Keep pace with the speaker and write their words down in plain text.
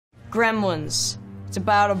Gremlins. It's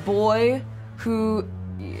about a boy who,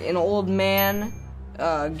 an old man,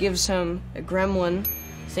 gives him a gremlin,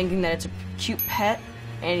 thinking that it's a cute pet,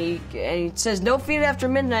 and he says don't feed it after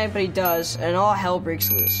midnight, but he does, and all hell breaks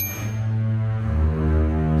loose.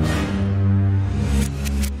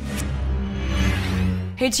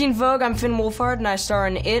 Hey Teen Vogue, I'm Finn Wolfhard, and I star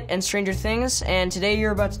in It and Stranger Things, and today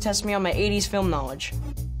you're about to test me on my 80s film knowledge.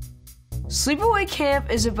 Sleepaway Camp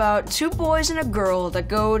is about two boys and a girl that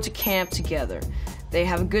go to camp together. They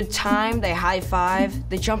have a good time, they high-five,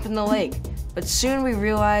 they jump in the lake. But soon we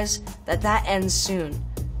realize that ends soon,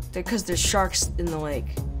 because there's sharks in the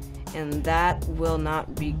lake. And that will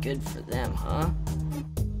not be good for them, huh?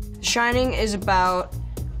 Shining is about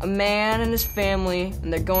a man and his family,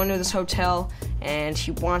 and they're going to this hotel, and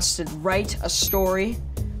he wants to write a story,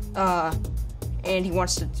 and he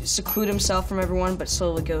wants to seclude himself from everyone, but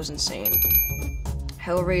slowly goes insane.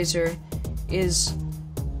 Hellraiser is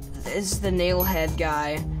the nailhead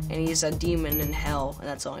guy, and he's a demon in hell, and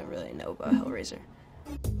that's all I really know about Hellraiser.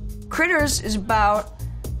 Critters is about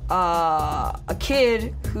a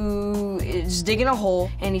kid who is digging a hole,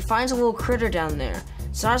 and he finds a little critter down there.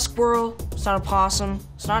 It's not a squirrel, it's not a possum,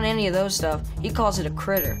 it's not any of those stuff. He calls it a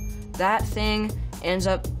critter. That thing ends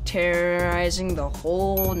up terrorizing the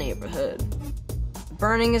whole neighborhood.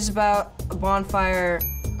 Burning is about a bonfire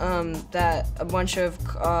that a bunch of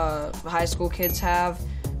high school kids have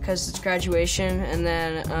because it's graduation, and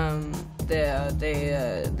then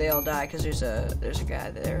they all die because there's a guy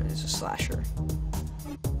there. There's a slasher.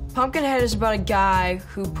 Pumpkinhead is about a guy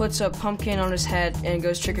who puts a pumpkin on his head and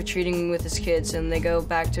goes trick-or-treating with his kids, and they go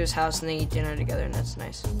back to his house and they eat dinner together, and that's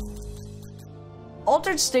nice.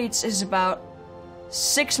 Altered States is about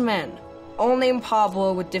 6 men, all named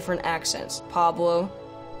Pablo with different accents. Pablo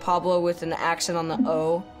with an accent on the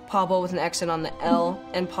O, Pablo with an accent on the L,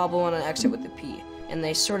 and Pablo on an accent with the P. And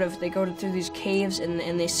they go through these caves,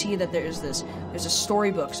 and they see that there's a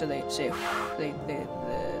storybook, so they say,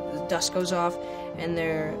 the dust goes off, and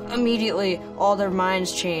they're immediately, all their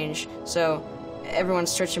minds change, so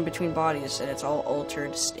everyone's stretching between bodies, and it's all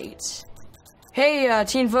altered states. Hey,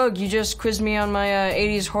 Teen Vogue, you just quizzed me on my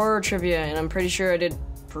 80s horror trivia, and I'm pretty sure I did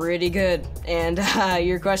pretty good, and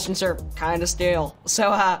your questions are kind of stale. So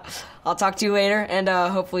I'll talk to you later, and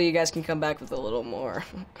hopefully you guys can come back with a little more.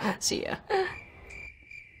 See ya.